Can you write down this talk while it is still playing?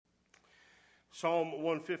Psalm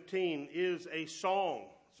 115 is a song.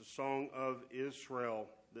 It's a song of Israel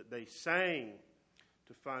that they sang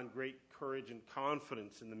to find great courage and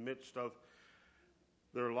confidence in the midst of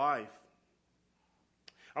their life.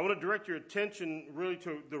 I want to direct your attention really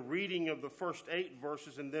to the reading of the first 8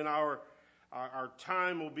 verses, and then our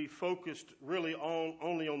time will be focused really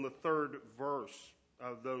only on the third verse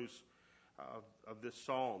of this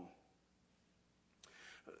psalm.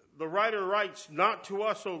 The writer writes, "Not to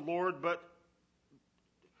us, O Lord, but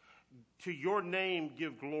to your name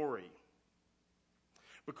give glory,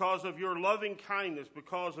 because of your loving kindness,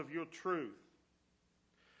 because of your truth.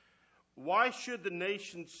 Why should the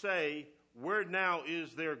nations say, where now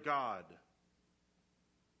is their God?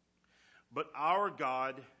 But our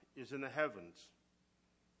God is in the heavens.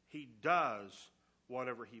 He does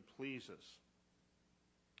whatever he pleases.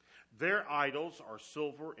 Their idols are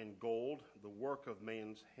silver and gold, the work of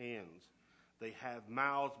man's hands. They have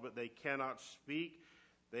mouths, but they cannot speak.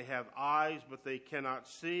 They have eyes, but they cannot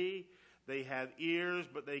see. They have ears,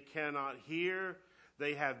 but they cannot hear.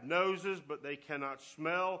 They have noses, but they cannot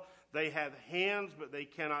smell. They have hands, but they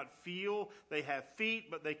cannot feel. They have feet,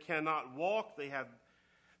 but they cannot walk.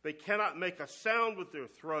 They cannot make a sound with their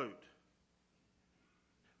throat.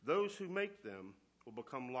 Those who make them will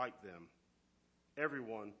become like them,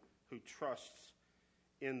 everyone who trusts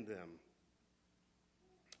in them."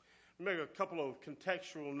 I'll make a couple of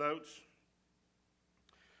contextual notes.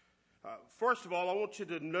 First of all, I want you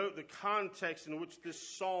to note the context in which this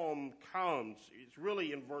psalm comes. It's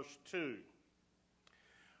really in verse 2,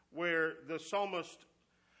 where the psalmist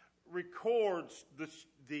records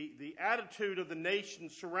the attitude of the nation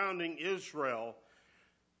surrounding Israel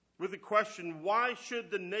with the question, why should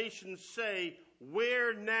the nation say,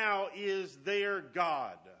 where now is their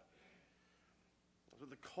God? That's what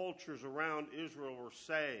the cultures around Israel were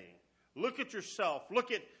saying. Look at yourself. Look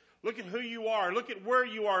at who you are. Look at where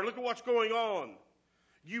you are. Look at what's going on.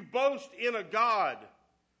 You boast in a God,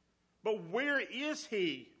 but where is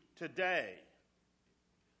he today?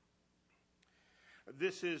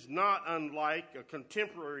 This is not unlike a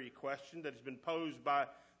contemporary question that has been posed by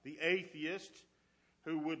the atheist,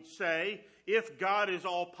 who would say, if God is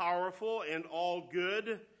all-powerful and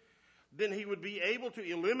all-good, then he would be able to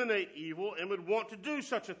eliminate evil and would want to do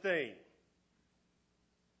such a thing.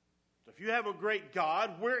 So if you have a great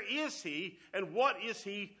God, where is he and what is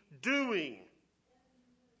he doing?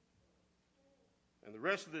 And the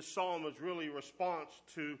rest of this psalm is really a response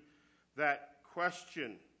to that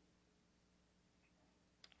question.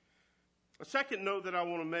 A second note that I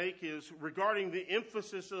want to make is regarding the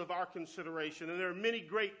emphasis of our consideration. And there are many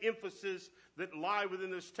great emphases that lie within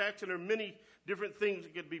this text, and there are many different things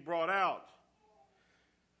that could be brought out.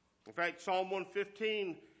 In fact, Psalm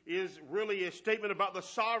 115 is really a statement about the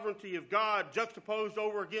sovereignty of God juxtaposed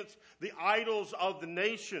over against the idols of the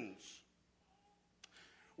nations.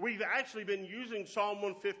 We've actually been using Psalm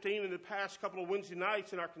 115 in the past couple of Wednesday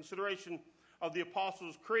nights in our consideration of the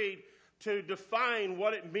Apostles' Creed to define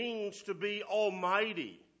what it means to be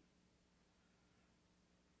almighty.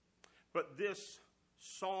 But this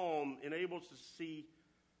psalm enables us to see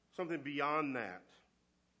something beyond that.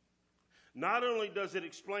 Not only does it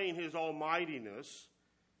explain his almightiness,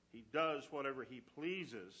 he does whatever he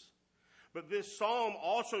pleases, but this psalm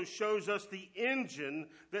also shows us the engine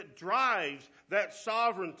that drives that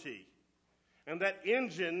sovereignty. And that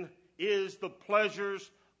engine is the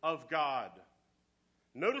pleasures of God.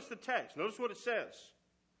 Notice the text. Notice what it says.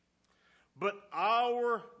 But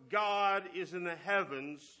our God is in the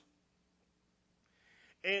heavens,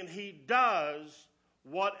 and he does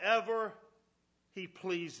whatever he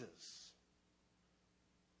pleases.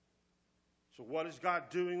 So what is God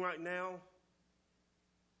doing right now?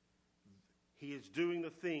 He is doing the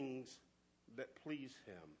things that please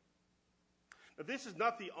him. Now, this is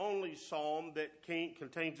not the only psalm that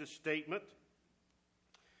contains this statement.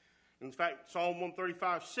 In fact, Psalm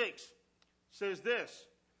 135:6 says this: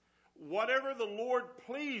 whatever the Lord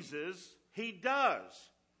pleases, he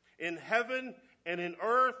does, in heaven and in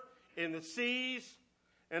earth, in the seas,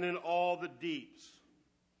 and in all the deeps.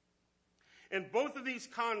 In both of these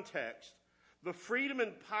contexts, the freedom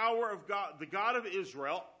and power of God, the God of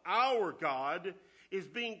Israel, our God, is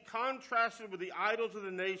being contrasted with the idols of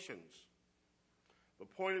the nations. The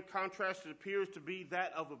point of contrast, it appears to be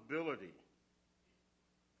that of ability.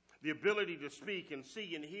 The ability to speak and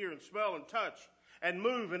see and hear and smell and touch and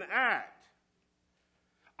move and act.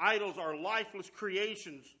 Idols are lifeless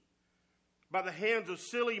creations by the hands of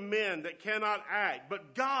silly men that cannot act.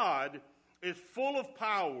 But God is full of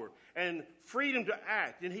power and freedom to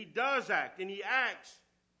act. And he does act, and he acts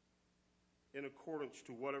in accordance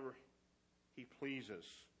to whatever he pleases.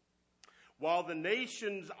 while the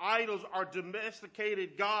nation's idols are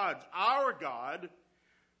domesticated gods, our God,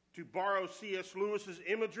 to borrow C.S. Lewis's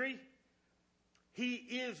imagery, he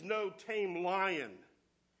is no tame lion.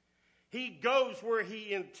 He goes where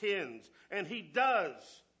he intends, and he does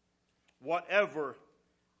whatever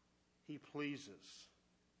he pleases.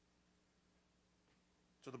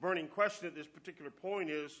 So the burning question at this particular point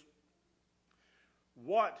is,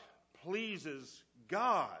 what pleases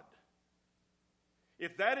God?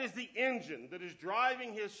 If that is the engine that is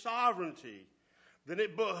driving his sovereignty, then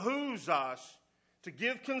it behooves us to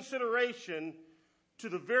give consideration to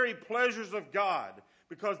the very pleasures of God,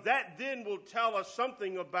 because that then will tell us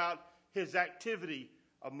something about his activity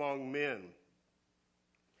among men.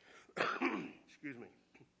 Excuse me.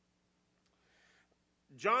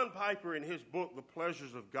 John Piper, in his book, The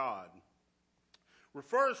Pleasures of God,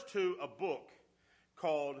 refers to a book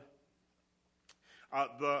called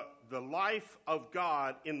The Life of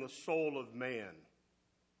God in the Soul of Man.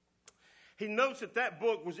 He notes that that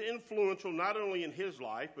book was influential not only in his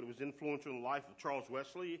life, but it was influential in the life of Charles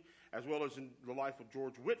Wesley, as well as in the life of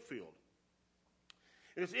George Whitefield.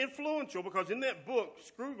 It is influential because in that book,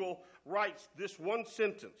 Scrugel writes this one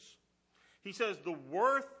sentence. He says, the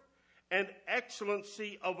worth and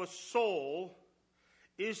excellency of a soul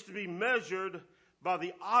is to be measured by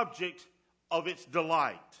the object of its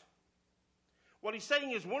delight. What he's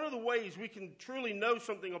saying is one of the ways we can truly know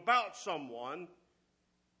something about someone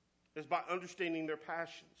is by understanding their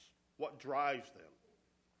passions, what drives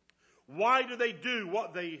them. Why do they do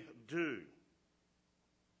what they do?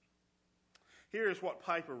 Here is what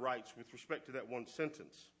Piper writes with respect to that one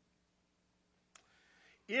sentence.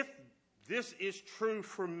 If this is true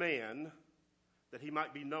for man, that he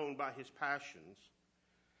might be known by his passions,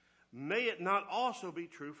 may it not also be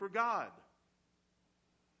true for God?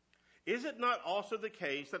 Is it not also the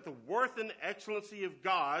case that the worth and excellency of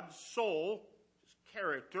God's soul, his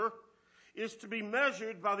character, is to be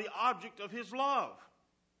measured by the object of his love?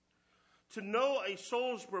 To know a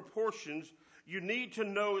soul's proportions, you need to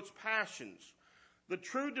know its passions. The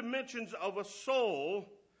true dimensions of a soul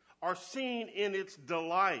are seen in its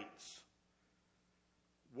delights.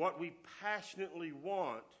 What we passionately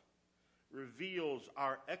want reveals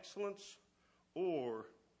our excellence or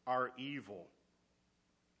our evil.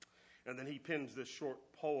 And then he pens this short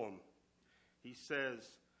poem. He says,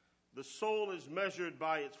 the soul is measured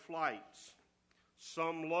by its flights,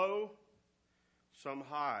 some low, some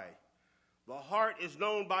high. The heart is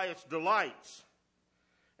known by its delights,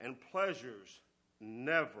 and pleasures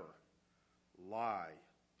never lie.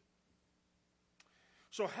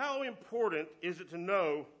 So how important is it to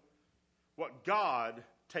know what God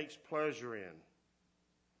takes pleasure in?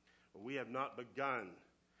 Well, we have not begun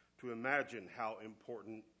to imagine how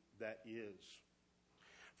important that is.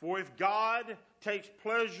 For if God takes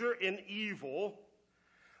pleasure in evil,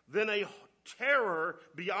 then a terror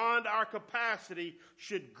beyond our capacity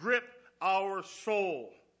should grip our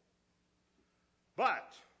soul.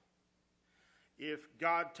 But if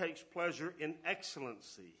God takes pleasure in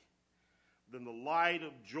excellency, then the light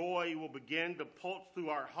of joy will begin to pulse through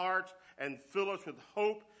our hearts and fill us with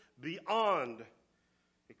hope beyond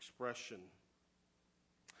expression.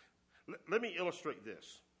 Let me illustrate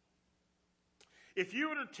this. If you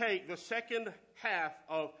were to take the second half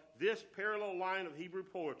of this parallel line of Hebrew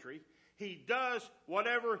poetry, he does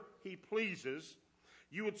whatever he pleases,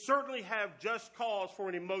 you would certainly have just cause for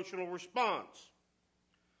an emotional response.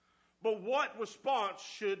 But what response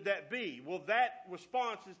should that be? Well, that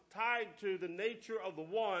response is tied to the nature of the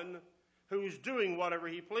one who is doing whatever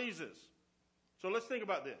he pleases. So let's think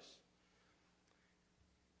about this.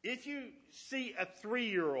 If you see a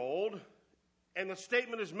 3-year-old and the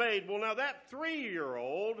statement is made, well, now that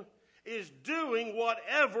 3-year-old is doing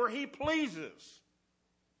whatever he pleases,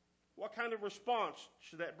 what kind of response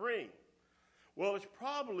should that bring? Well, it's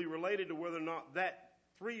probably related to whether or not that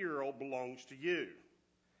 3-year-old belongs to you.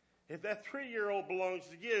 If that 3-year-old belongs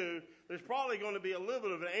to you, there's probably going to be a little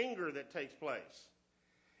bit of anger that takes place.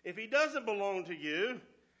 If he doesn't belong to you,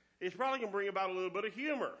 it's probably going to bring about a little bit of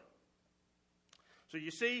humor. So you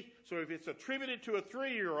see, so if it's attributed to a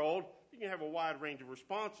 3-year-old, you can have a wide range of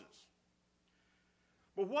responses.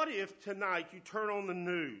 But what if tonight you turn on the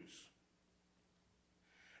news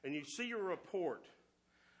and you see a report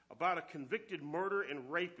about a convicted murderer and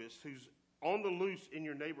rapist who's on the loose in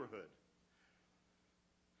your neighborhood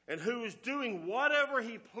and who is doing whatever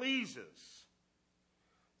he pleases,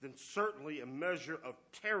 then certainly a measure of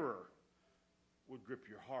terror would grip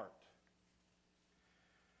your heart.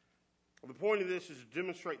 Well, the point of this is to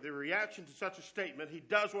demonstrate the reaction to such a statement, he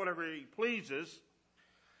does whatever he pleases,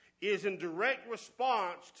 is in direct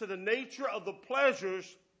response to the nature of the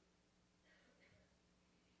pleasures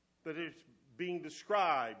that is being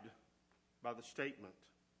described by the statement.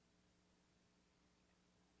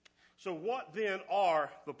 So what then are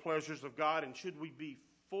the pleasures of God, and should we be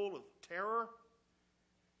full of terror?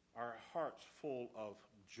 Our hearts full of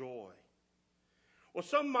joy. Well,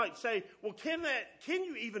 some might say, well, can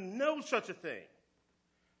you even know such a thing?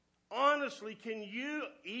 Honestly, can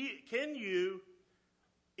you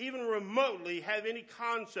even remotely have any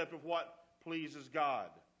concept of what pleases God?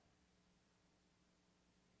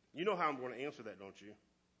 You know how I'm going to answer that, don't you?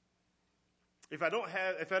 If I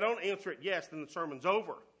don't answer it yes, then the sermon's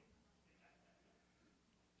over.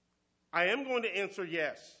 I am going to answer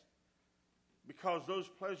yes, because those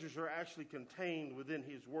pleasures are actually contained within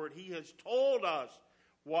His Word. He has told us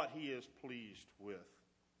what He is pleased with.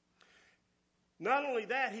 Not only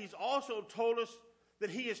that, He's also told us that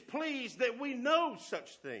He is pleased that we know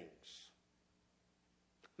such things.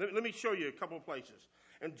 Let me show you a couple of places.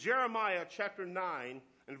 In Jeremiah chapter 9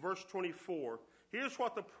 and verse 24, here's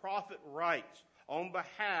what the prophet writes on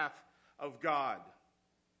behalf of God.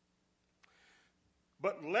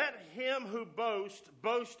 But let him who boasts,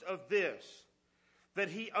 boast of this, that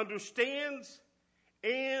he understands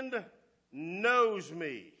and knows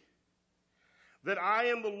me, that I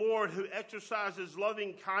am the Lord who exercises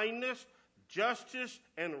loving kindness, justice,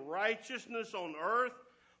 and righteousness on earth,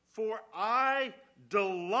 for I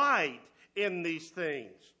delight in these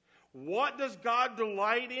things. What does God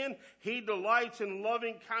delight in? He delights in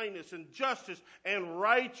loving kindness and justice and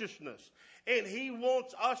righteousness. And He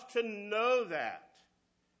wants us to know that.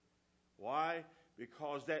 Why?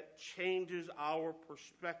 Because that changes our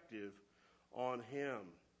perspective on Him.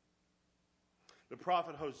 The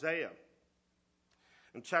prophet Hosea,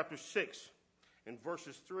 in chapter 6, in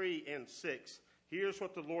verses 3 and 6, here's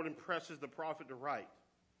what the Lord impresses the prophet to write.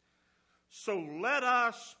 So let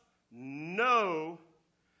us know,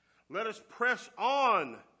 let us press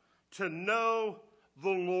on to know the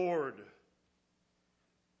Lord.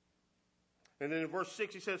 And then in verse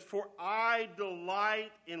 6 he says, for I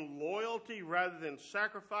delight in loyalty rather than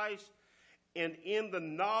sacrifice, and in the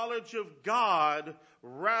knowledge of God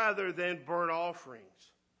rather than burnt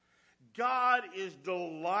offerings. God is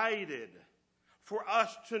delighted for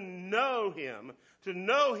us to know Him, to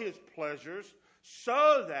know His pleasures,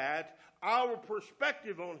 so that our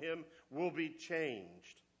perspective on Him will be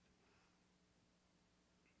changed.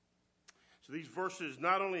 So these verses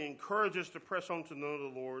not only encourage us to press on to know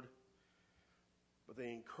the Lord, but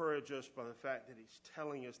they encourage us by the fact that He's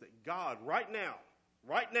telling us that God right now,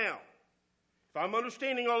 if I'm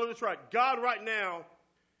understanding all of this right, God right now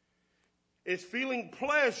is feeling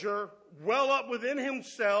pleasure well up within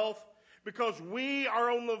Himself, because we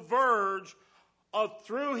are on the verge of,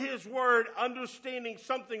 through His Word, understanding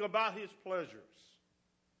something about His pleasures.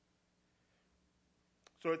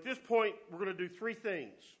 So at this point, we're going to do three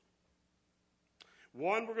things.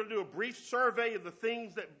 One, we're going to do a brief survey of the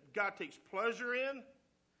things that God takes pleasure in.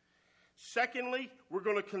 Secondly, we're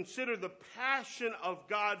going to consider the passion of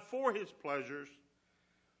God for His pleasures.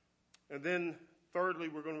 And then, thirdly,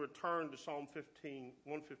 we're going to return to Psalm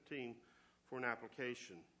 115 for an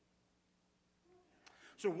application.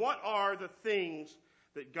 So what are the things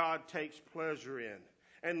that God takes pleasure in?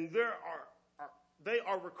 And they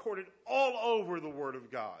are recorded all over the Word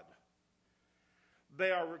of God.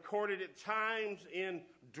 They are recorded at times in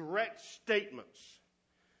direct statements.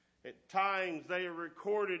 At times they are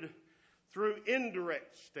recorded through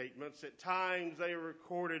indirect statements. At times they are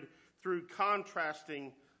recorded through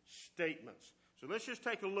contrasting statements. So let's just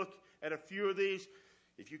take a look at a few of these.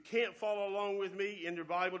 If you can't follow along with me in your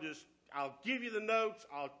Bible, I'll give you the notes.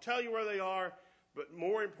 I'll tell you where they are. But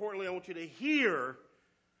more importantly, I want you to hear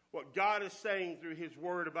what God is saying through His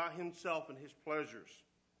Word about Himself and His pleasures.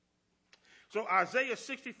 So Isaiah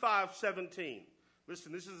 65:17.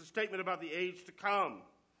 Listen, this is a statement about the age to come.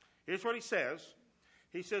 Here's what He says.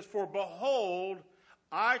 He says, for behold,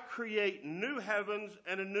 I create new heavens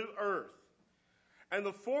and a new earth, and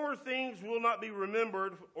the former things will not be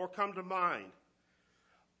remembered or come to mind.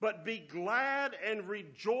 But be glad and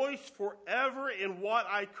rejoice forever in what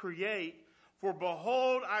I create. For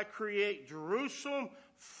behold, I create Jerusalem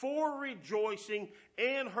for rejoicing,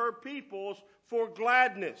 and her peoples for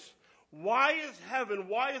gladness. Why is heaven,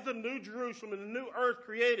 why is the new Jerusalem and the new earth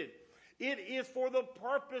created? It is for the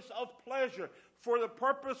purpose of pleasure, for the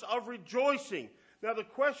purpose of rejoicing. Now the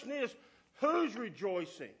question is, who's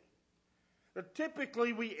rejoicing? Now,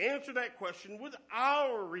 typically we answer that question with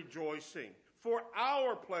our rejoicing, for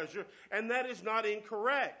our pleasure, and that is not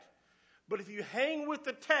incorrect. But if you hang with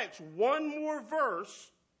the text one more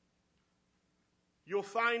verse, you'll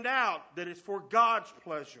find out that it's for God's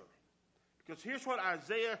pleasure. Because here's what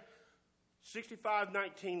Isaiah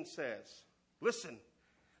 65:19 says, listen,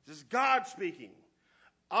 this is God speaking.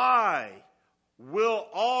 I will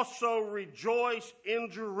also rejoice in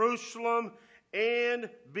Jerusalem and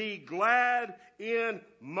be glad in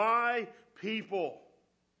my people.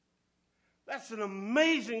 That's an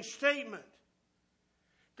amazing statement.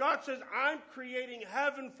 God says, I'm creating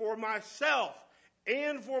heaven for myself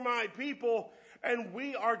and for my people, and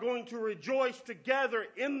we are going to rejoice together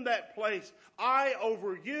in that place. I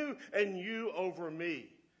over you and you over me.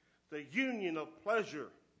 The union of pleasure.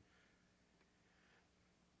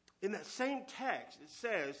 In that same text, it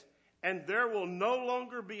says, and there will no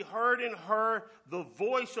longer be heard in her the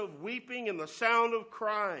voice of weeping and the sound of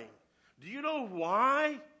crying. Do you know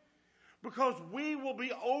why? Because we will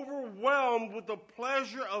be overwhelmed with the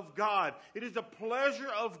pleasure of God. It is the pleasure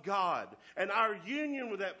of God and our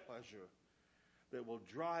union with that pleasure that will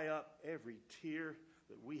dry up every tear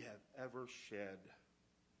that we have ever shed.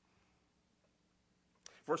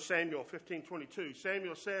 1 Samuel 15:22,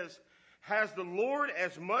 Samuel says, has the Lord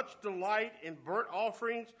as much delight in burnt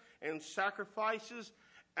offerings and sacrifices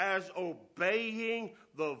as obeying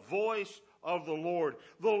the voice of the Lord?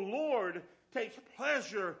 The Lord takes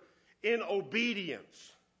pleasure in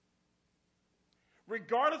obedience,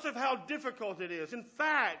 regardless of how difficult it is. In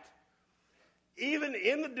fact, even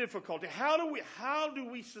in the difficulty, how do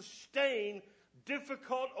we sustain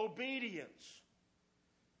difficult obedience?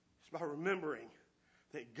 It's by remembering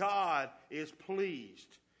that God is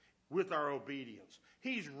pleased with our obedience.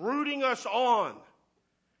 He's rooting us on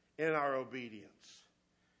in our obedience.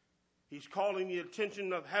 He's calling the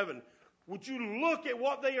attention of heaven. Would you look at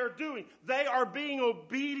what they are doing? They are being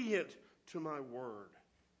obedient to my word.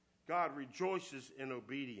 God rejoices in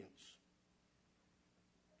obedience.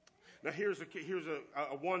 Now here's a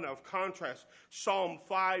one of contrast. Psalm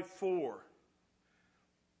 5:4.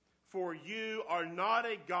 For you are not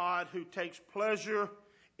a God who takes pleasure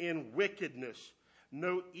in wickedness.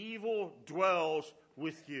 No evil dwells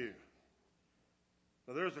with you.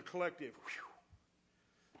 Now there's a collective.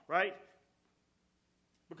 Right?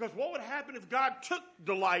 Because what would happen if God took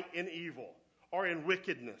delight in evil or in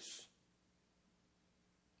wickedness?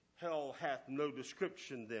 Hell hath no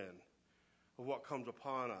description then of what comes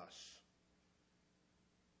upon us.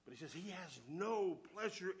 But he says he has no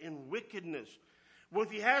pleasure in wickedness. Well,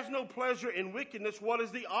 if he has no pleasure in wickedness, what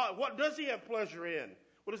does he have pleasure in?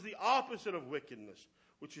 What is the opposite of wickedness?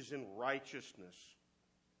 Which is in righteousness.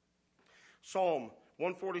 Psalm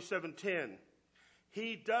 147:10.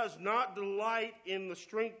 He does not delight in the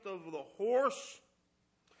strength of the horse.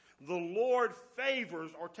 The Lord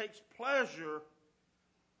favors or takes pleasure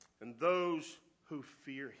in those who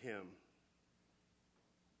fear him.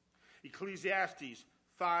 Ecclesiastes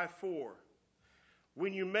 5:4.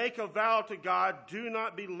 When you make a vow to God, do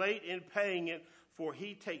not be late in paying it, for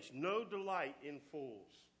he takes no delight in fools.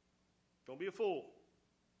 Don't be a fool.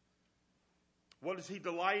 What does he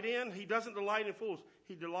delight in? He doesn't delight in fools.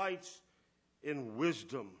 He delights in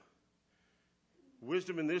wisdom.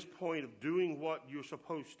 Wisdom in this point of doing what you're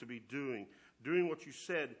supposed to be doing what you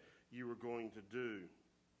said you were going to do.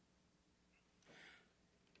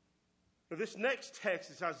 Now, this next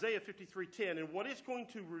text is Isaiah 53:10, and what it's going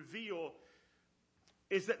to reveal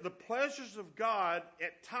is that the pleasures of God,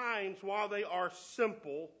 at times, while they are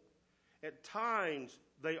simple, at times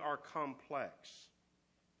they are complex.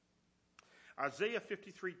 Isaiah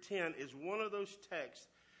 53:10 is one of those texts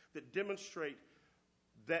that demonstrate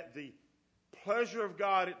that the pleasure of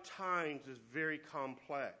God at times is very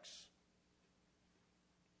complex.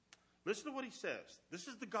 Listen to what he says. This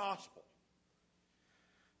is the gospel.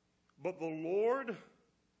 But the Lord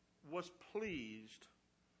was pleased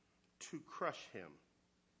to crush him,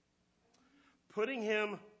 putting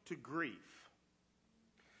him to grief.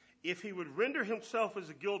 If he would render himself as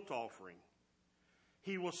a guilt offering,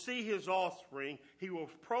 he will see his offspring, he will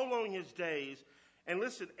prolong his days, and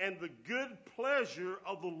listen, and the good pleasure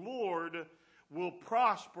of the Lord will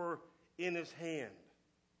prosper in his hand.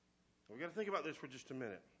 We've got to think about this for just a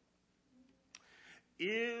minute.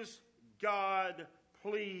 Is God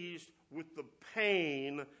pleased with the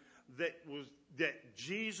pain that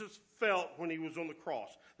Jesus felt when he was on the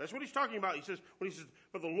cross? That's what he's talking about. He says,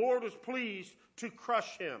 but the Lord was pleased to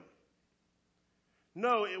crush him.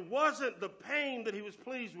 No, it wasn't the pain that he was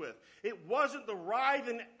pleased with. It wasn't the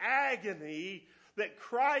writhing agony that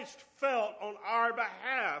Christ felt on our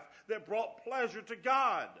behalf that brought pleasure to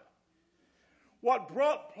God. What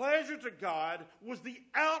brought pleasure to God was the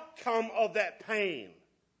outcome of that pain.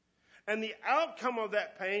 And the outcome of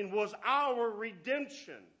that pain was our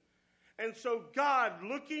redemption. And so God,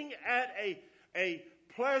 looking at a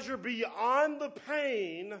pleasure beyond the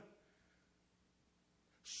pain,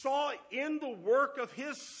 saw in the work of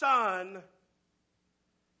his Son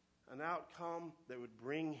an outcome that would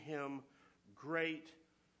bring him great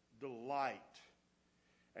delight.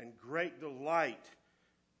 And great delight,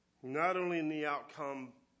 not only in the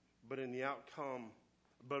outcome, but in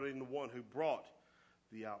the one who brought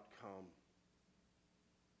the outcome.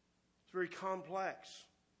 It's very complex.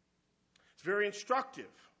 It's very instructive.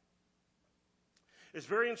 It's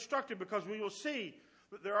very instructive because we will see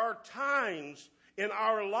that there are times in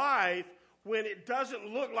our life when it doesn't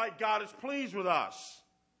look like God is pleased with us.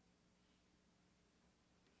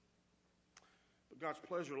 But God's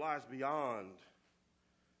pleasure lies beyond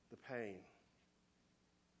the pain.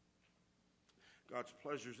 God's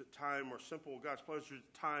pleasures at times are simple. God's pleasures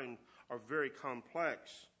at times are very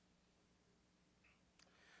complex.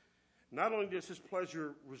 Not only does his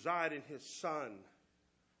pleasure reside in his Son,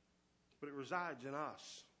 but it resides in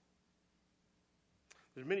us.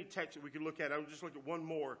 There's many texts that we could look at. I'll just look at one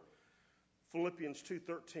more. Philippians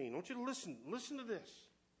 2:13. I want you to listen. Listen to this.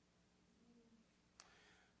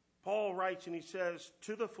 Paul writes and he says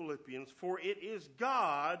to the Philippians, "For it is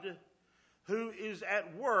God who is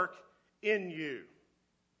at work in you."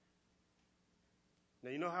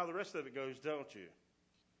 Now you know how the rest of it goes, don't you?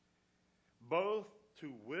 Both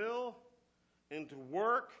to will and to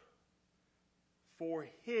work for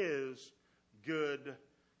his good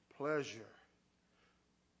pleasure.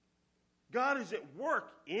 God is at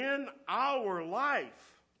work in our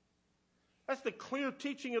life. That's the clear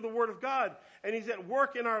teaching of the Word of God. And he's at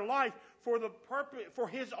work in our life for the purpose, for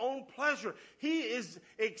his own pleasure. He is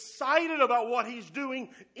excited about what he's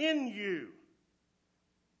doing in you.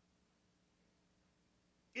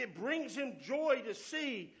 It brings him joy to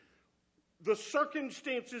see the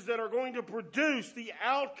circumstances that are going to produce the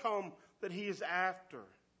outcome that he is after.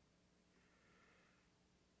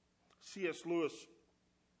 C.S. Lewis,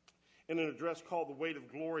 in an address called The Weight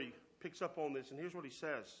of Glory, picks up on this, and here's what he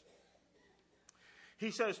says.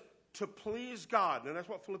 He says, to please God, and that's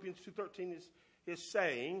what Philippians 2:13 is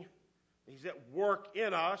saying. He's at work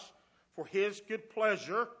in us for his good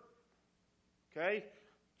pleasure. Okay?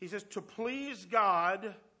 He says, to please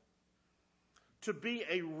God, to be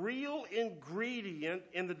a real ingredient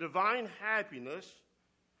in the divine happiness,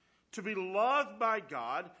 to be loved by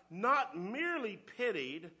God, not merely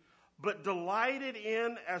pitied, but delighted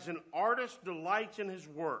in as an artist delights in his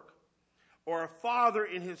work, or a father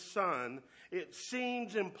in his son, it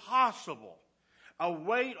seems impossible. A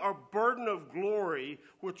weight or burden of glory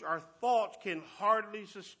which our thoughts can hardly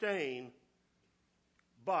sustain,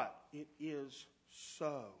 but it is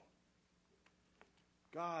so.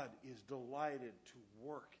 God is delighted to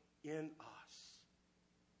work in us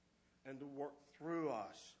and to work through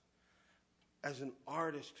us as an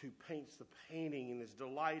artist who paints the painting and is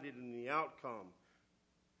delighted in the outcome,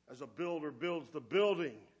 as a builder builds the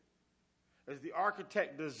building, as the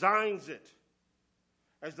architect designs it,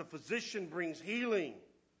 as the physician brings healing.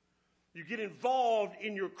 You get involved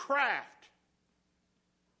in your craft.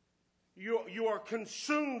 You are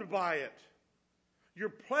consumed by it. Your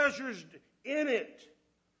pleasures in it.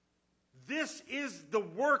 This is the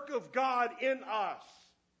work of God in us.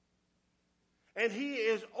 And he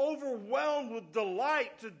is overwhelmed with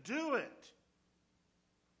delight to do it.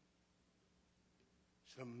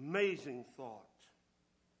 It's an amazing thought.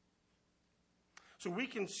 So we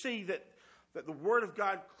can see that the Word of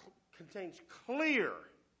God contains clear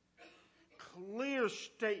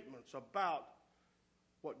statements about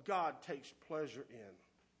what God takes pleasure in.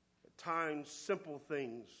 At times, simple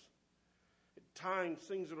things. At times,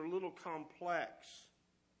 things that are a little complex.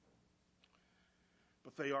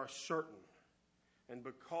 But they are certain. And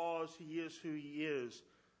because he is who he is,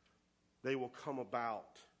 they will come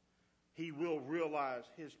about. He will realize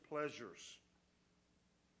his pleasures.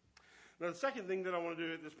 Now, the second thing that I want to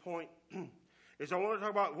do at this point is I want to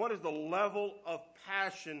talk about what is the level of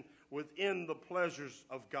passion within the pleasures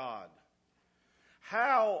of God.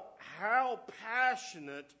 How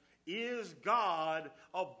passionate is God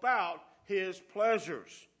about his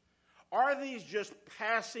pleasures? Are these just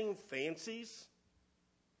passing fancies?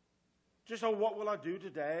 Just, oh, what will I do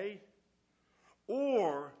today?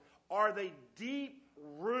 Or are they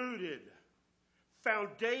deep-rooted,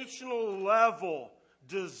 foundational level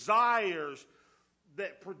desires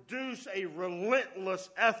that produce a relentless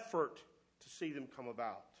effort to see them come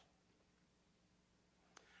about?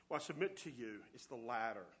 Well, I submit to you, it's the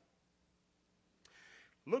latter.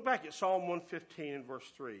 Look back at Psalm 115 and verse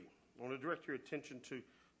 3. I want to direct your attention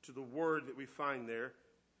to the word that we find there.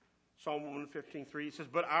 Psalm 115:3, it says,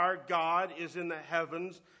 "But our God is in the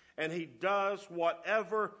heavens, and he does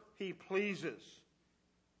whatever he pleases."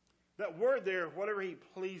 That word there, whatever he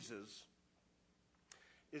pleases,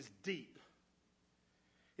 is deep.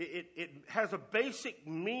 It has a basic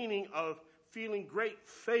meaning of feeling great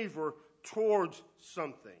favor towards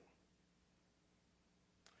something.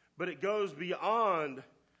 But it goes beyond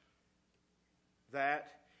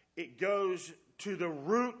that. It goes to the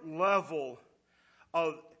root level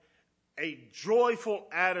of a joyful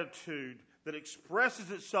attitude that expresses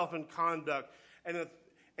itself in conduct.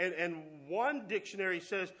 And one dictionary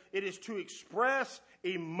says it is to express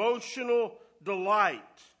emotional delight.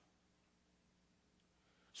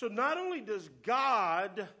 So not only does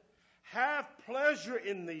God have pleasure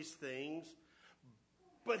in these things,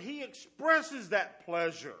 but he expresses that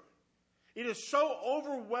pleasure. It is so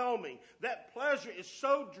overwhelming. That pleasure is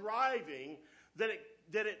so driving that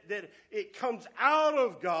it comes out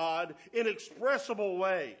of God in expressible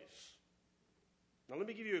ways. Now let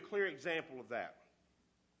me give you a clear example of that.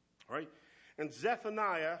 All right? In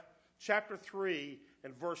Zephaniah chapter 3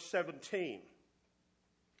 and verse 17.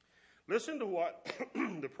 Listen to what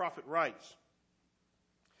the prophet writes.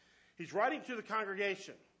 He's writing to the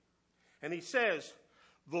congregation, and he says,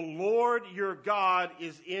 "The Lord your God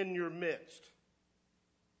is in your midst,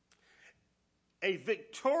 a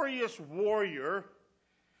victorious warrior.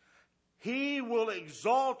 He will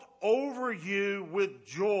exalt over you with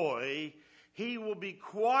joy. He will be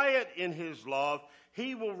quiet in his love.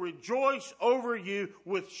 He will rejoice over you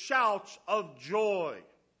with shouts of joy."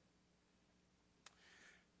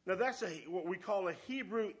 Now that's what we call a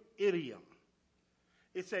Hebrew idiom.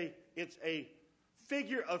 It's a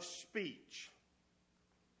figure of speech.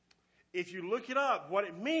 If you look it up, what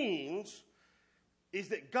it means is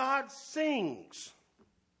that God sings.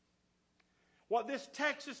 What this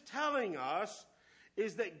text is telling us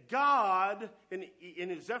is that God,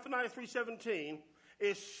 in Zephaniah 3:17,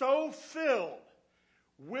 is so filled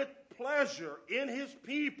with pleasure in his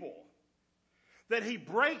people that he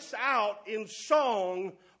breaks out in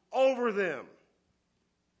song over them.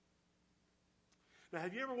 Now,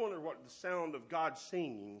 have you ever wondered what the sound of God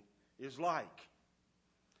singing is like?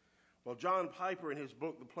 Well, John Piper, in his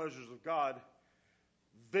book, The Pleasures of God,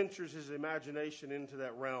 ventures his imagination into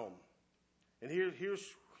that realm. And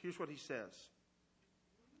here's what he says.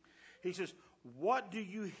 He says, "What do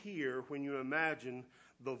you hear when you imagine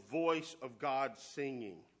the voice of God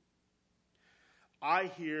singing? I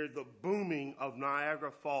hear the booming of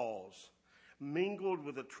Niagara Falls, mingled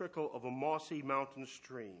with the trickle of a mossy mountain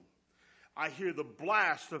stream. I hear the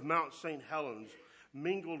blast of Mount St. Helens,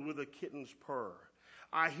 mingled with a kitten's purr.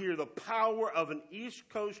 I hear the power of an East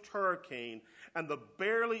Coast hurricane and the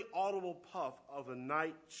barely audible puff of a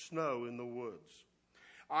night snow in the woods.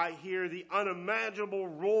 I hear the unimaginable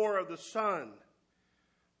roar of the sun,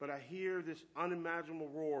 but I hear this unimaginable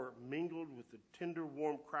roar mingled with the tender,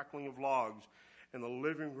 warm crackling of logs in the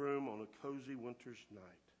living room on a cozy winter's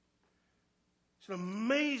night." It's an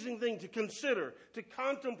amazing thing to consider, to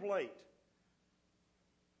contemplate.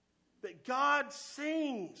 That God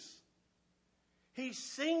sings. He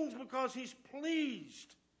sings because he's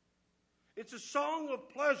pleased. It's a song of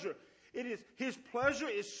pleasure. His pleasure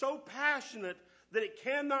is so passionate that it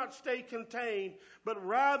cannot stay contained, but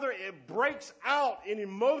rather it breaks out in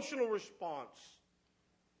emotional response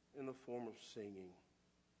in the form of singing.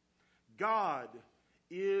 God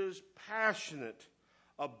is passionate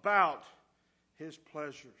about his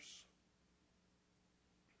pleasures.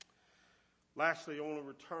 Lastly, I want to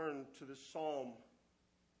return to this psalm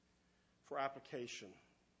for application.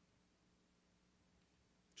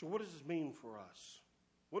 So what does this mean for us?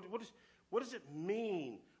 What does it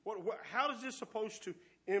mean? How is this supposed to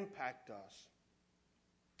impact us?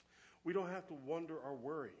 We don't have to wonder or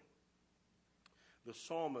worry. The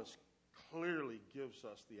psalmist clearly gives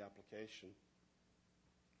us the application.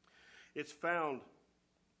 It's found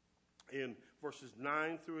in verses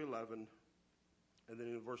 9 through 11, and then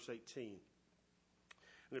in verse 18.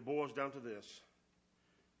 And it boils down to this: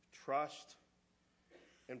 trust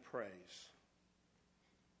and praise.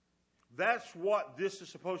 That's what this is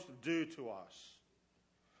supposed to do to us.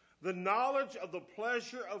 The knowledge of the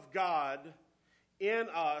pleasure of God in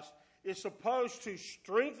us is supposed to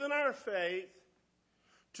strengthen our faith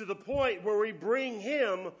to the point where we bring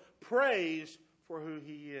him praise for who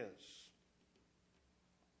he is.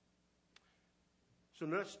 So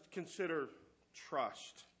let's consider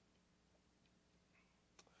trust.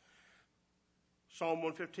 Psalm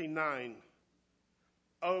 115:9.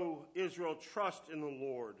 O Israel, trust in the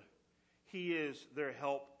Lord. He is their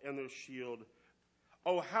help and their shield.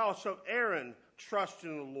 O house of Aaron, trust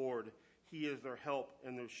in the Lord. He is their help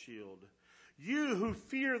and their shield. You who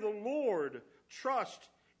fear the Lord, trust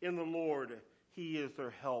in the Lord. He is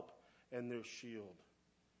their help and their shield.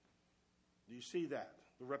 Do you see that?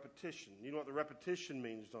 The repetition. You know what the repetition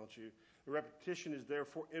means, don't you? The repetition is there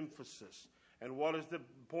for emphasis. And what is the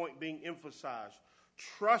point being emphasized?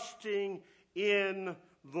 Trusting in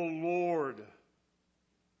the Lord.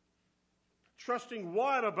 Trusting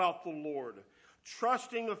what about the Lord?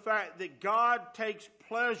 Trusting the fact that God takes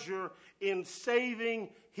pleasure in saving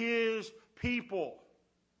His people.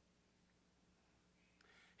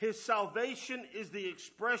 His salvation is the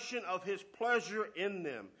expression of His pleasure in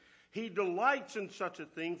them. He delights in such a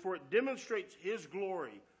thing, for it demonstrates His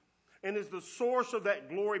glory and is the source of that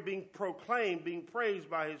glory being proclaimed, being praised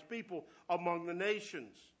by His people among the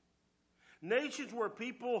nations. Nations where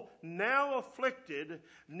people now afflicted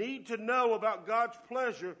need to know about God's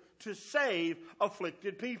pleasure to save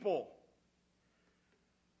afflicted people.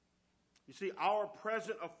 You see, our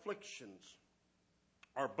present afflictions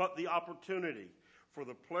are but the opportunity for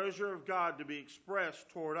the pleasure of God to be expressed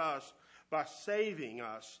toward us by saving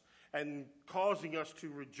us and causing us to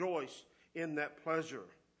rejoice in that pleasure.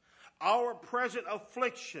 Our present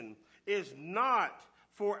affliction is not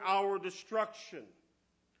for our destruction,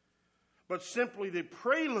 but simply the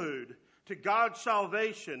prelude to God's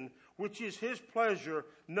salvation, which is His pleasure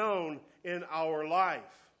known in our life.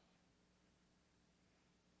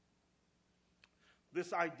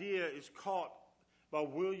 This idea is caught by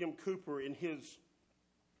William Cowper in his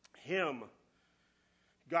hymn,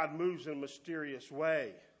 God Moves in a Mysterious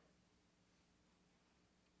Way.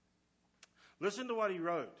 Listen to what he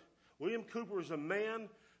wrote. William Cowper is a man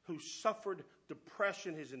who suffered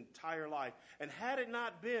depression his entire life. And had it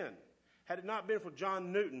not been for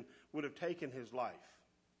John Newton, would have taken his life.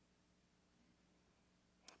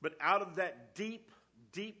 But out of that deep,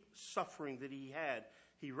 deep suffering that he had,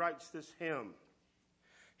 he writes this hymn.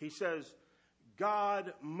 He says,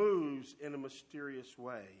 God moves in a mysterious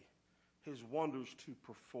way, His wonders to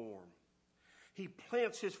perform. He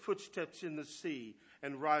plants His footsteps in the sea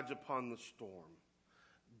and rides upon the storm.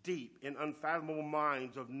 Deep in unfathomable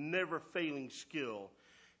minds of never-failing skill,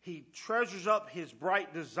 He treasures up His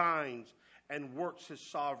bright designs and works His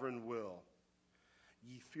sovereign will.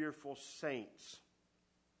 Ye fearful saints,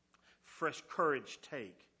 fresh courage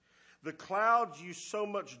take. The clouds you so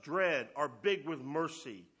much dread are big with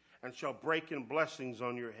mercy and shall break in blessings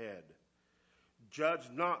on your head. Judge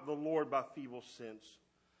not the Lord by feeble sense,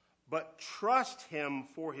 but trust Him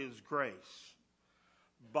for His grace.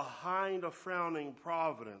 Behind a frowning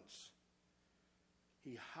providence,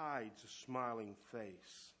 He hides a smiling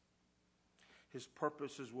face. His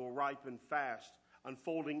purposes will ripen fast,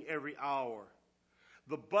 unfolding every hour.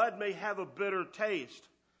 The bud may have a bitter taste,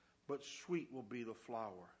 but sweet will be the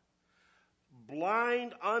flower.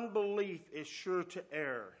 Blind unbelief is sure to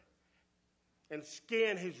err and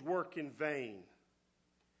scan His work in vain.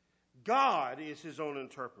 God is His own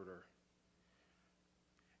interpreter,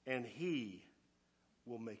 and He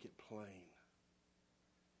will make it plain.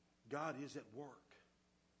 God is at work.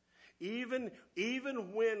 Even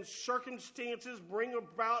when circumstances bring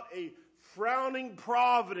about a frowning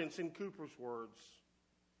providence, in Cowper's words,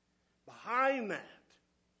 behind that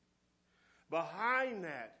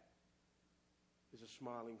is a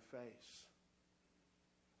smiling face.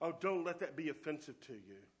 Oh, don't let that be offensive to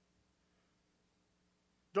you.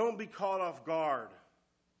 Don't be caught off guard.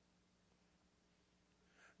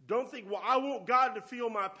 Don't think, well, I want God to feel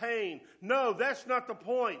my pain. No, that's not the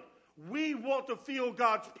point. We want to feel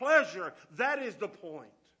God's pleasure. That is the point.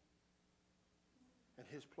 And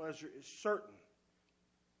His pleasure is certain.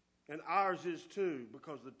 And ours is too,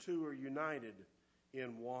 because the two are united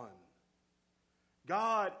in one.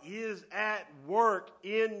 God is at work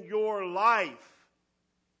in your life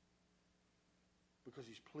because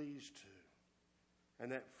He's pleased to.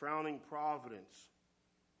 And that frowning providence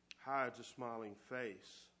hides a smiling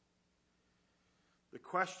face. The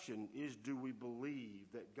question is, do we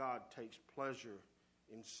believe that God takes pleasure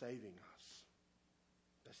in saving us?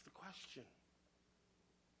 That's the question.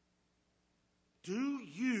 Do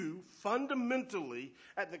you fundamentally,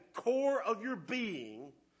 at the core of your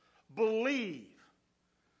being, believe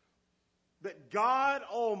that God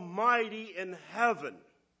Almighty in heaven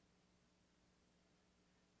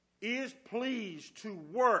is pleased to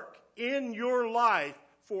work in your life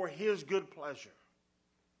for His good pleasure?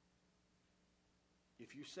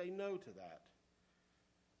 If you say no to that,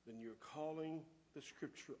 then you're calling the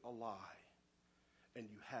Scripture a lie, and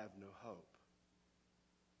you have no hope.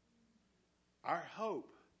 Our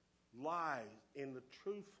hope lies in the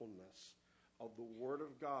truthfulness of the Word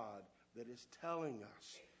of God that is telling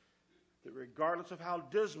us that regardless of how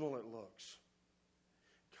dismal it looks,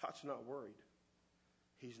 God's not worried.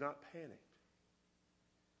 He's not panicked.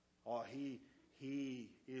 Oh, He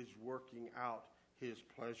is working out His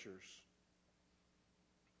pleasures.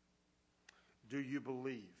 do you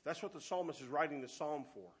believe? That's what the psalmist is writing this psalm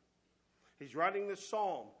for. He's writing this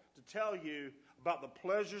psalm to tell you about the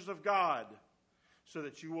pleasures of God so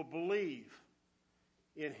that you will believe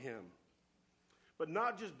in him. But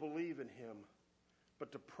not just believe in him,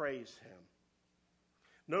 but to praise him.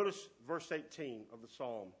 Notice verse 18 of the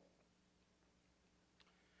psalm.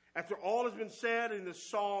 After all has been said in this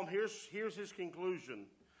psalm, here's his conclusion.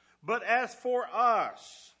 But as for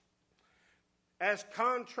us, as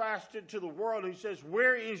contrasted to the world, he says,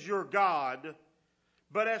 where is your God?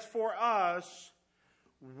 But as for us,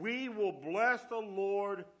 we will bless the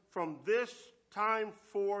Lord from this time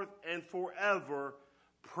forth and forever.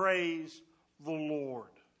 Praise the Lord.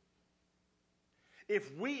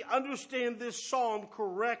 If we understand this psalm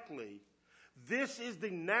correctly, this is the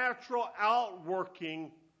natural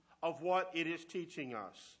outworking of what it is teaching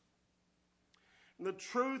us. And the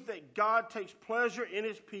truth that God takes pleasure in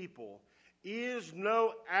his people is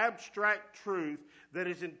no abstract truth that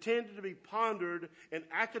is intended to be pondered in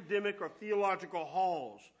academic or theological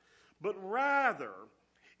halls, but rather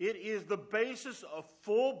it is the basis of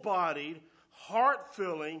full-bodied,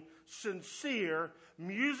 heart-filling, sincere,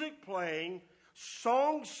 music-playing,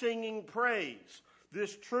 song-singing praise.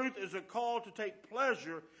 This truth is a call to take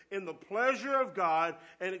pleasure in the pleasure of God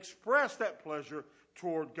and express that pleasure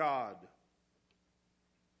toward God.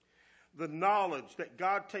 The knowledge that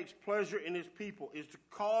God takes pleasure in his people is to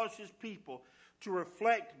cause his people to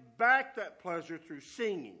reflect back that pleasure through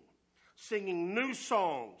singing new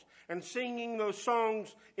songs, and singing those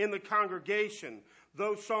songs in the congregation.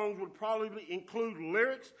 Those songs would probably include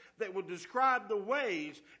lyrics that would describe the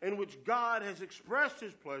ways in which God has expressed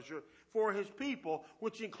his pleasure for his people,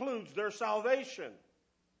 which includes their salvation.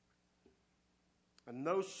 And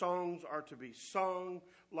those songs are to be sung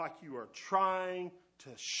like you are trying to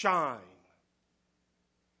shine.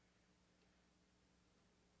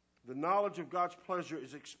 The knowledge of God's pleasure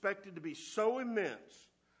is expected to be so immense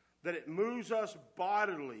that it moves us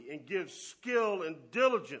bodily and gives skill and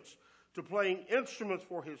diligence to playing instruments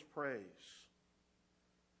for his praise.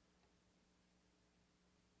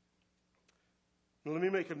 Now, let me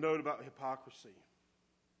make a note about hypocrisy.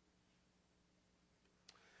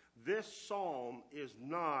 This psalm is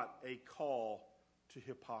not a call to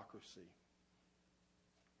hypocrisy.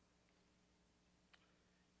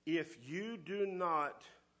 If you do not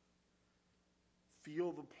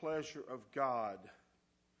feel the pleasure of God,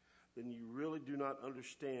 then you really do not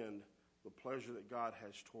understand the pleasure that God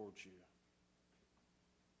has towards you.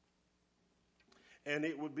 And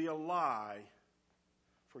it would be a lie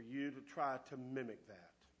for you to try to mimic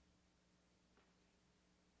that.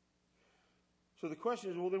 So the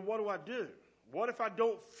question is, well, then what do I do? What if I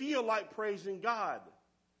don't feel like praising God?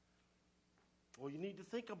 Well, you need to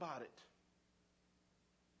think about it.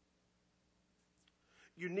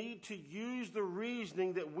 You need to use the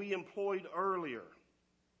reasoning that we employed earlier.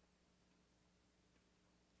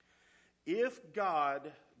 If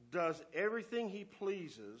God does everything he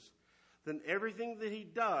pleases, then everything that he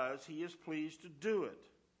does, he is pleased to do it.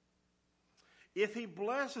 If he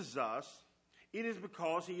blesses us, it is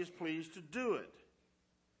because he is pleased to do it.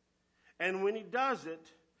 And when he does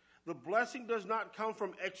it, the blessing does not come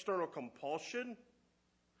from external compulsion,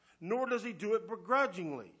 nor does he do it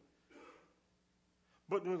begrudgingly,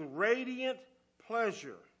 but with radiant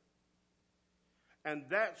pleasure. And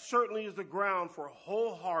that certainly is the ground for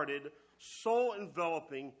wholehearted,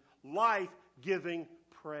 soul-enveloping, life-giving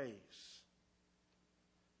praise.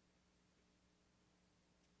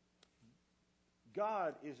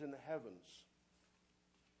 God is in the heavens,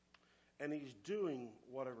 and he's doing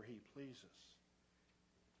whatever he pleases.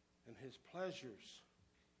 And his pleasures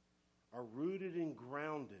are rooted and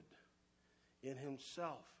grounded in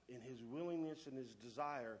himself, in his willingness and his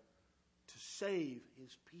desire to save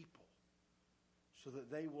his people so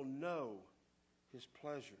that they will know his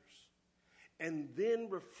pleasures. And then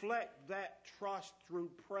reflect that trust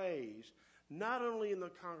through praise, not only in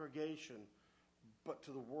the congregation, but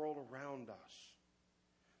to the world around us,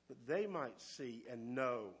 that they might see and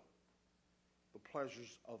know the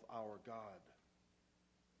pleasures of our God.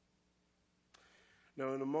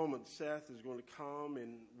 Now, in a moment, Seth is going to come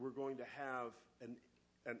and we're going to have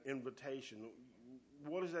an invitation.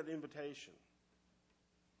 What is that invitation?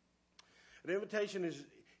 An invitation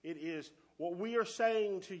is what we are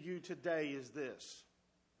saying to you today is this: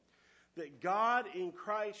 that God in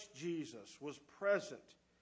Christ Jesus was present